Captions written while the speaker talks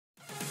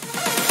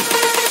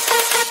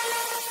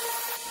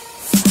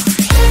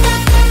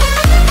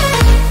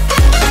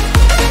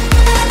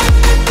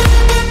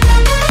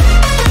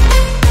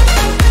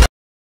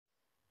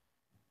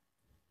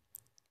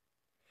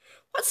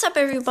What's up,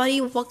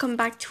 everybody? Welcome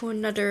back to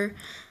another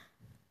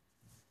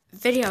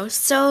video.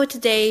 So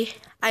today,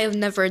 I have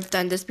never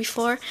done this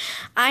before.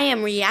 I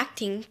am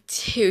reacting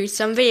to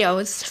some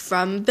videos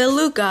from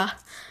Beluga.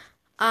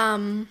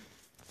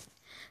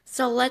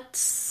 So let's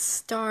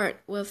start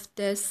with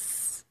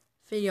this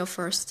video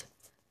first.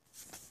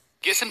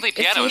 Get Simply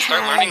Piano and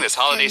start learning this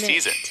holiday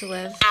season.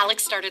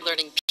 Alex started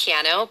learning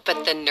piano,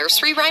 but the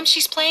nursery rhymes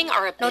she's playing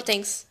are a bit... No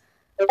thanks.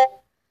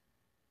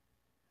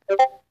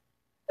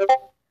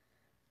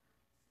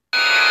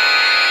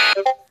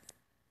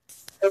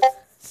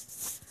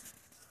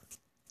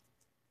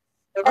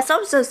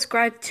 Also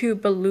subscribe to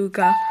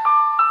Beluga.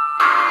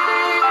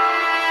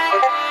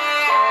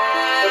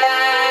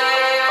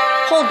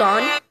 Hold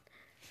on.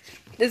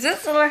 This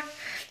is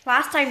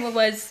last time it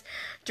was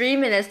 3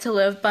 minutes to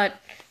live, but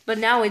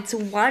now it's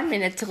 1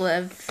 minute to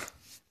live.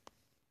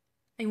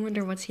 I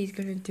wonder what he's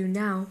gonna do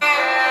now.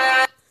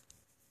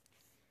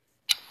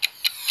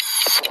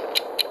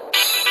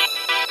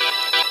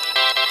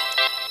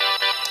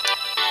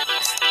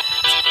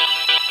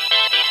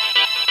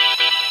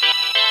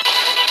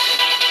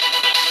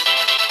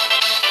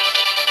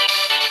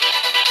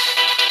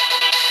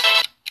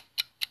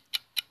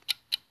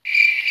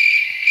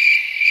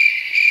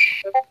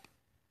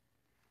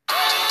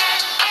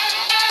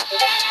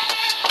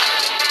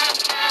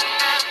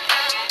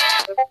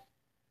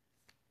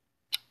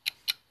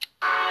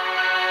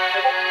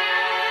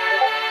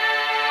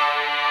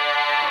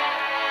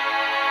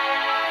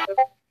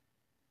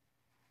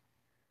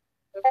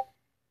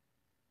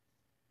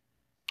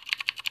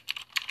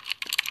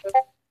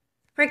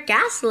 For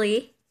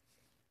Ghastly,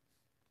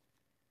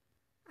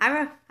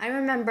 I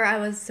remember I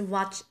was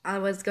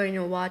going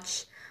to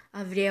watch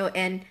a video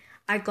and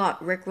I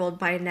got rickrolled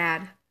by an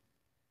ad.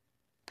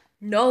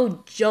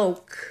 No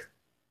joke.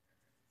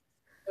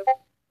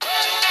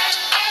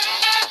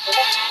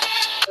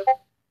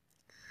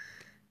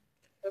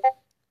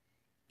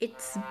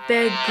 It's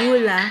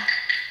Begula.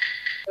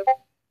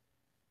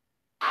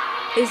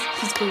 He's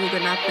Beluga,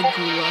 not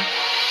Begula.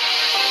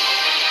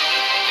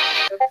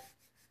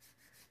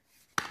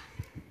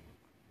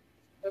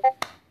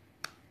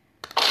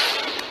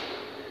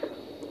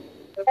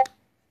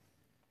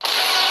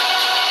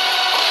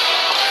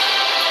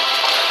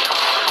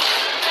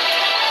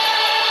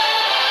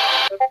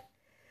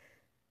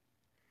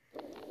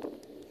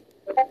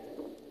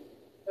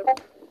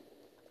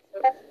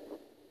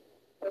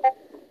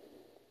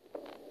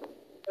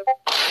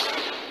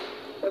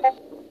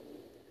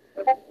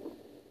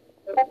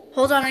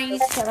 Hold on, I need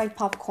to get my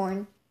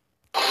popcorn.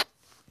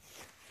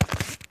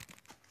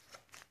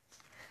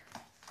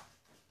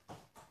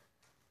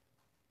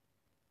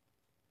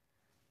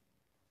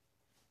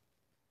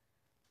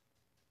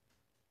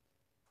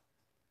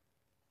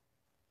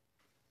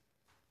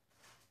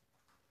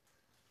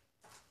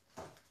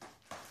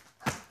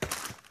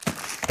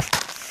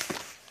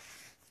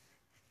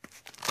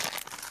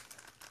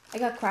 I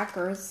got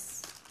crackers.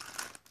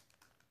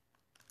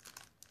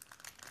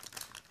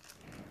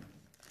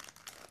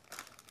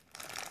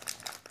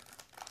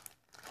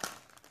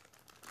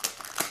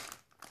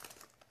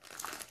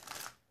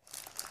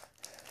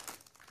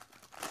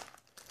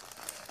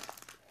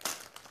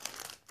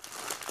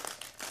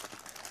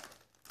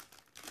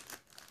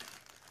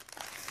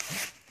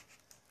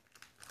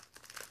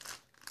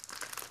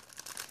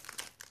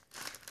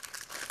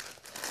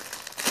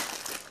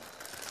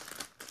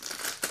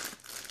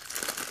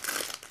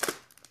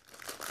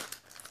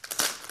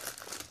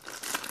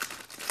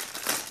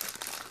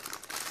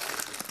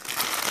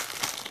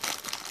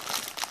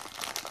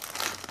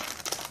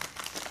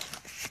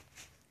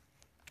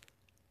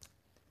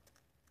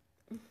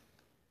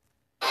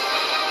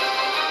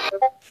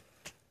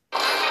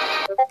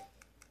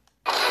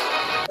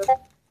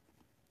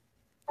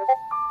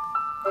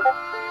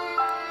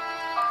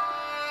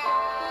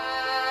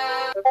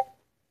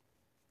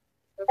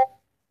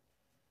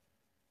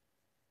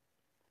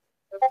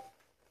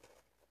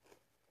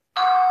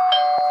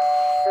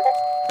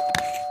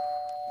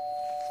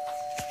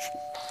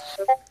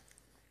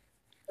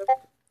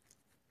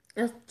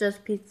 It's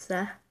just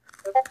pizza.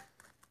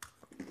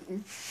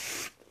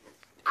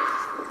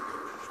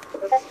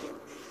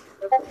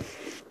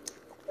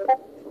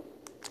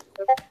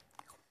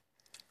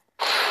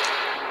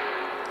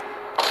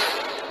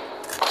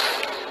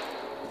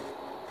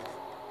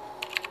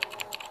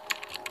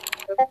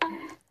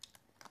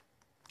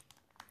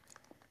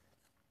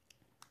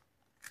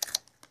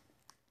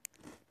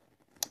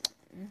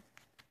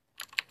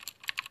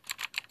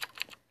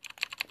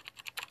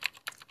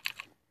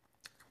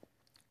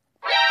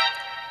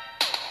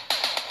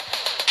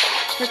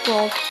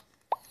 Rickrolled.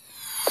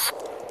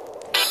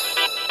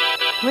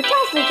 Rick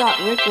actually got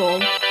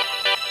rickrolled.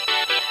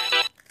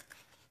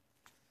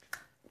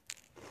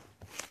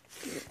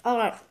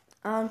 Alright,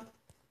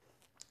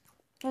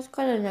 let's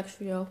go to the next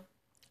video.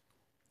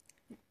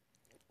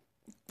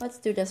 Let's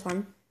do this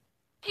one.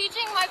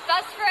 Teaching my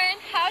best friend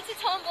how to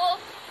tumble.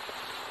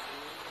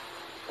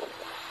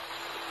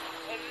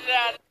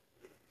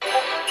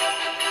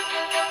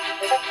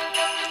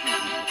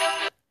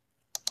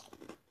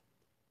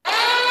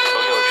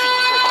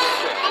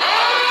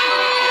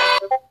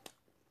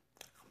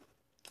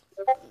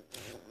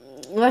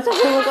 Why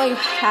does he look like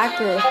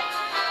Hacker?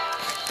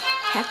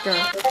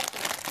 Hacker.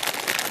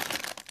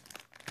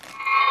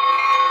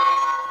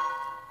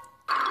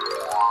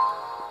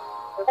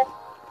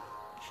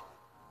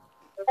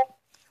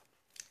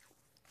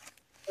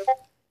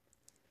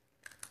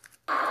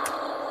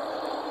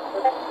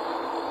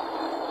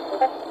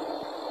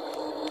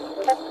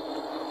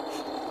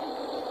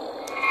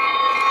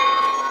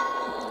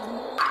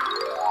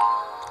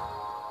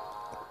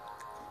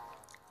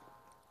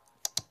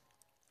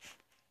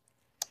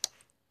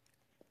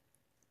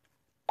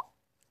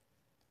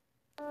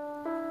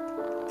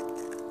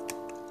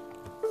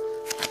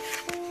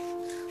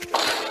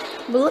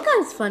 Beluga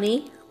is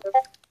funny.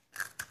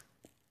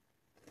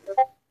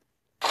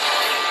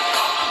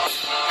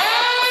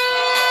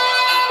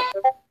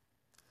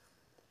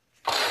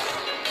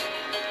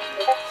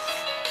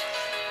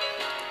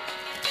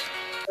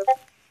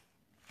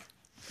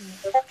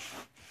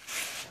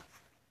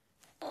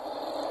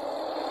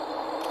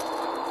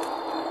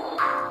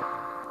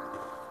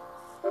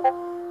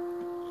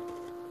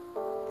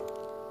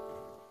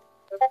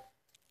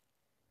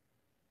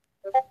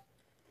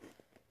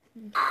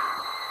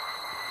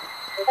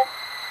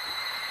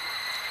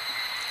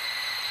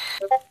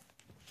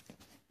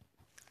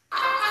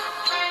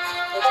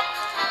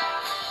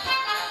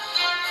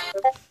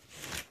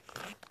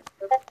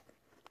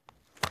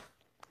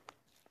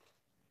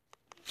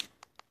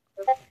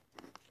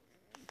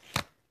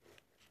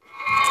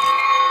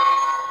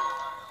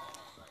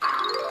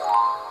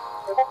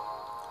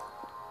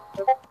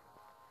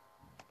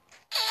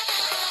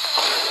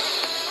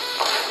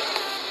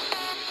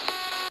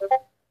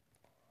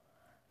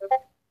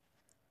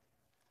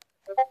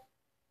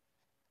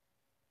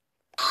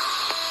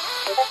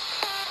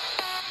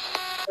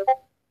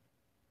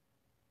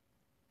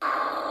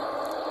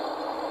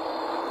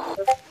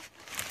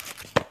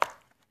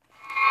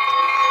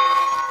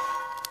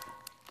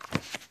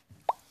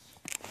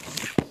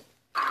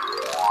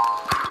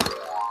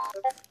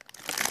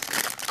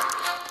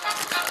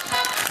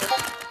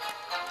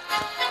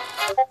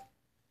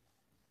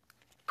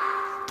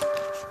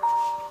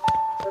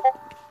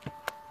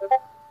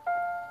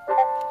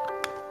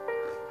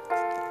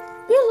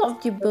 We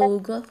love you,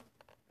 Beluga.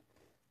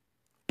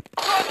 I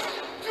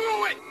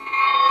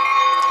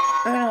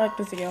really like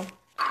the video.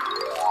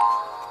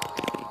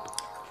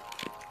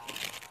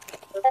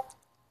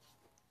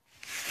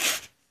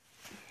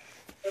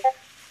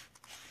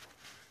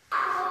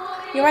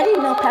 You already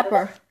know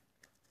Pepper.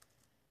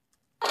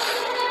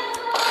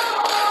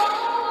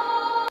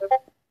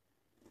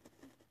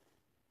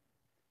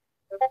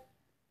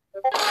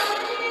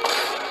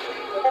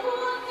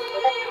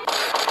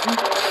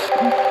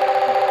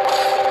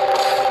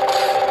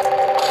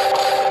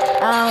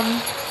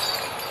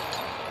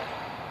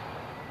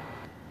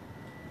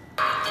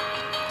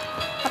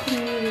 Happy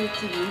New Year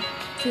to you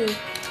too.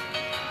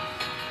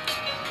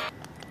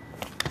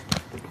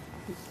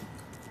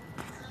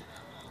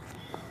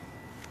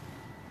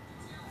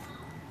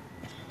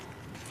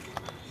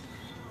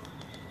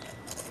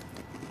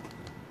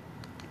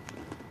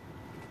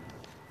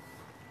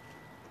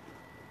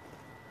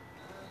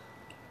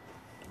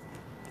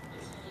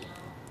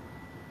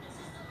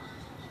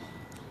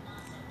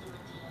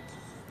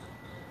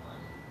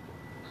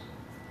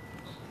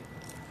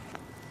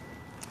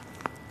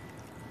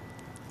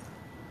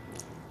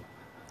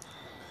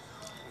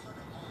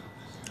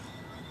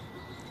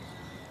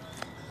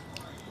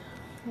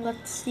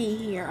 Let's see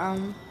here.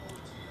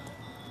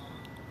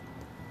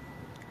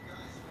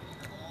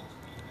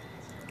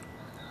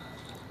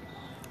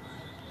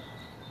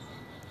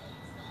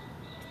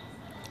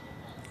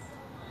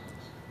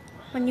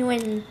 When you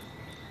win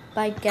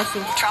by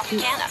guessing.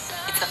 Tropicana.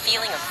 It's the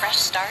feeling of fresh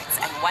starts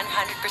and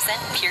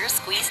 100% pure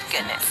squeezed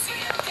goodness.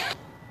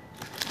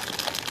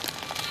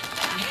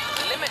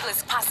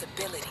 Limitless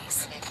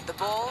possibilities. The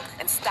bold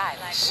and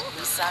stylish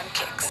Nissan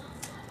Kicks.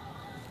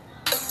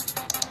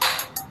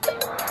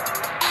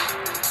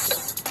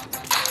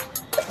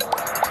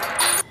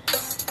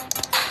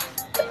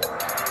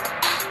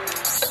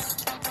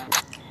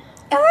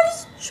 I already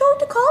showed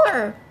the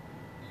color.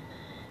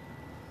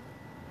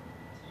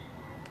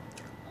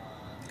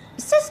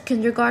 Is this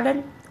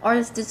kindergarten or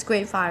is this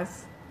grade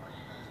 5?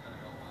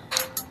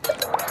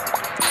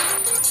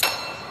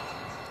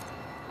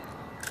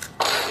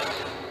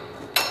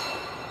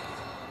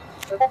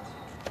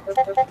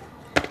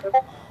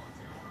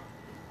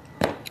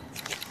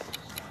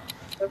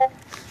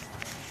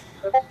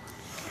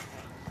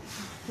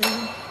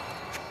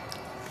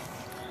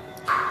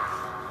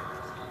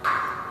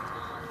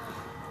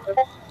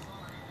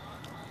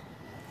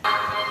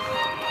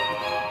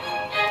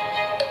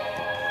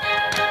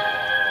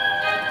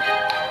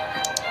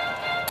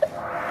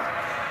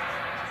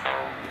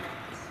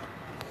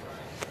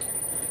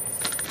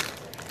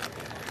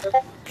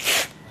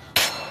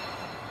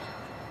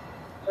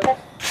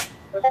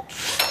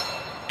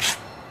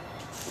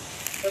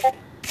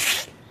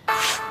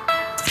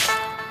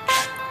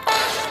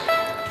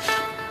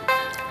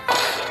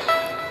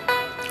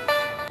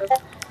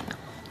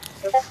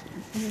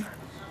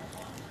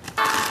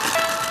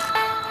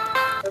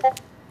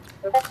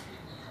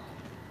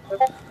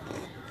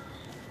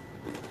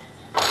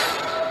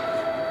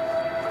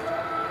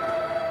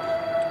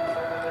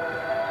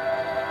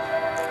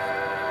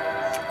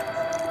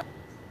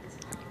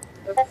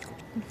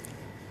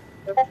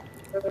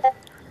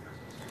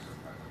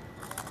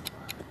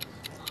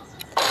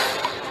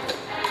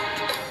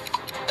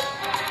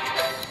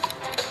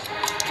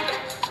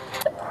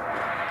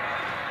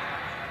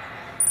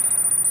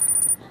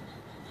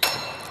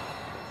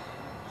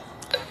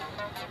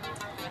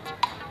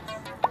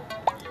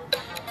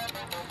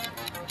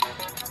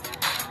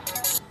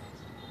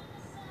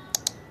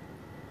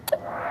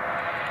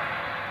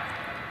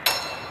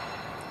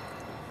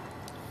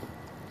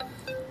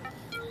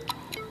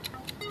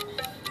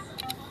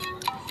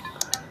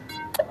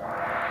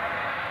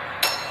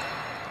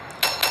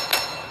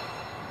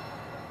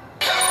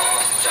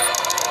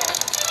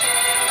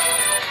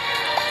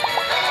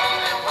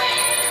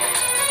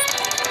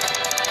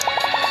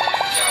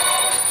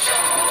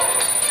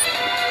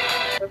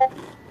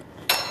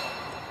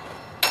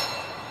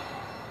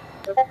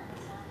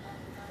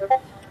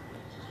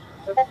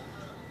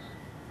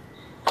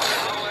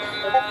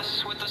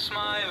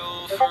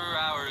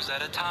 hours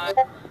at a time.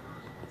 Hit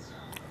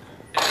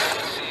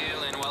the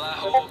ceiling while I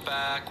hold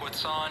back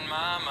what's on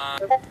my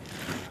mind.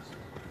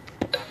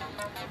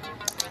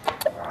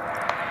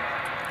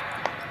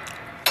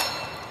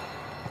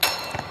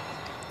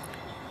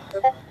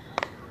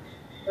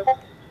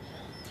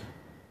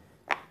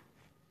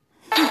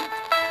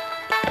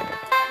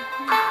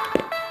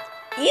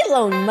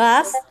 Elon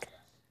Musk.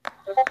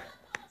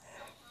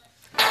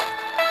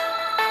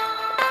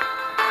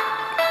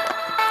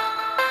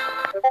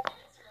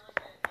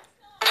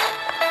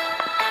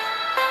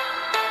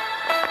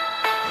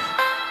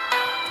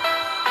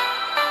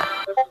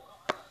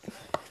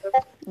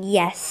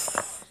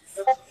 Yes.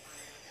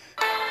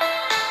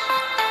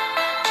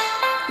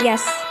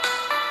 Yes.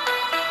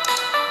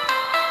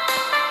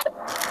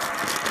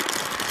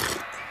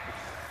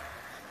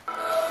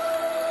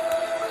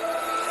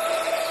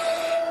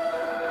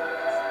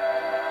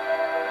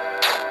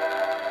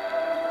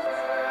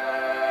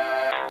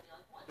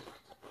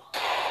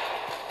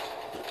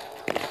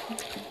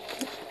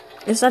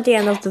 It's not the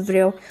end of the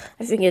video.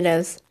 I think it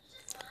is.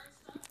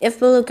 If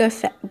Beluga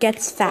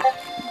gets fat.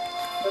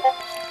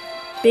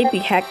 Baby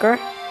hacker.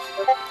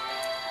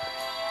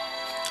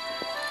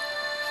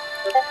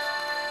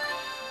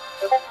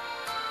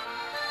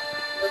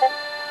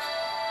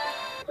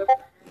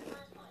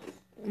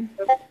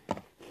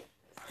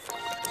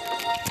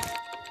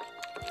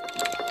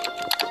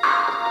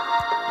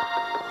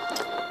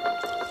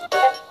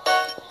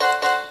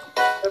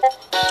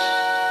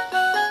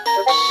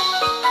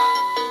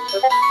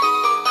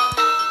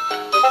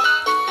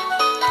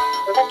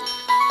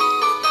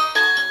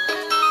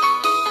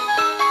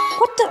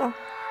 What the?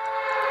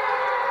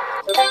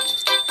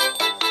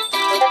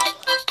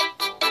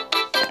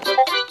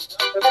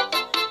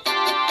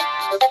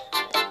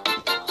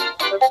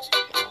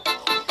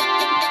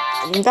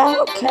 Is that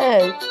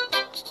okay?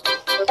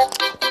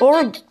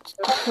 Or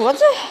what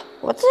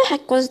the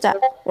heck was that?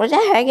 What the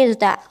heck is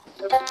that?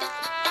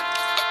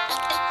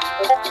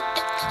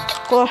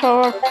 Go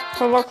ahead,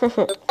 look at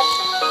it.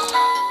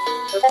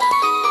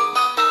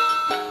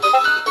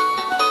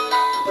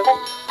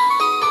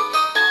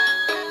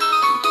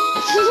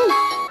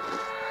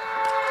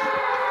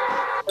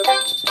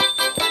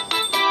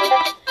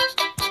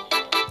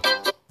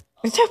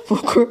 Is that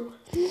burger?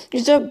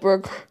 Is that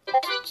burger?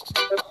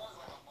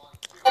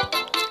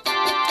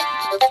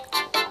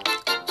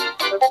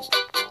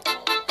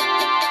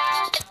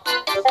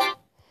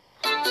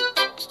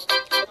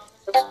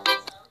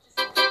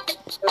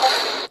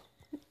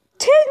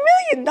 $10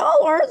 million?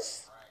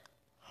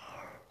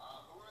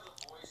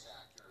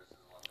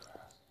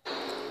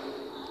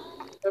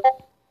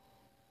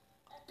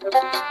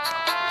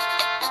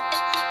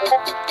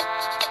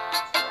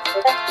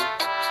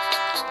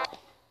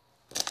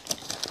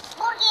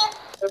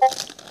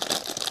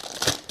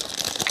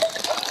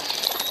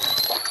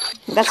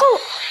 That's all.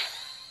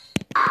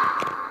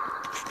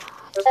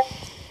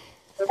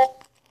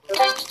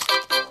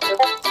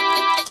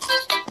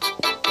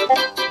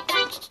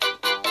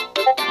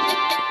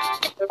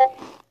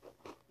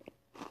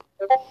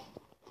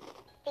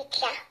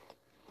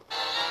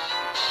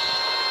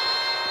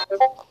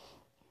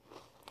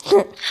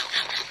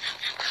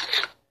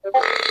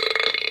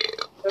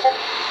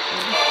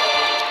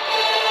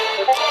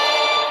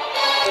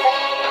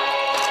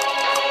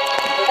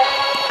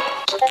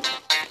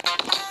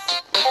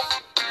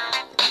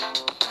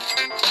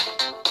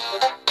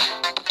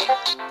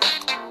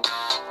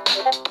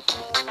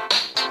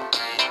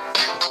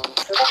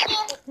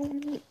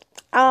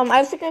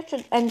 I think I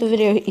should end the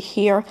video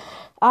here.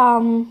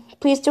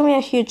 Please do me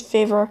a huge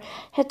favor.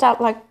 Hit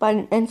that like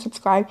button and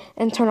subscribe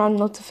and turn on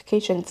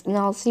notifications. And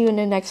I'll see you in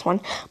the next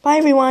one. Bye,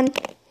 everyone.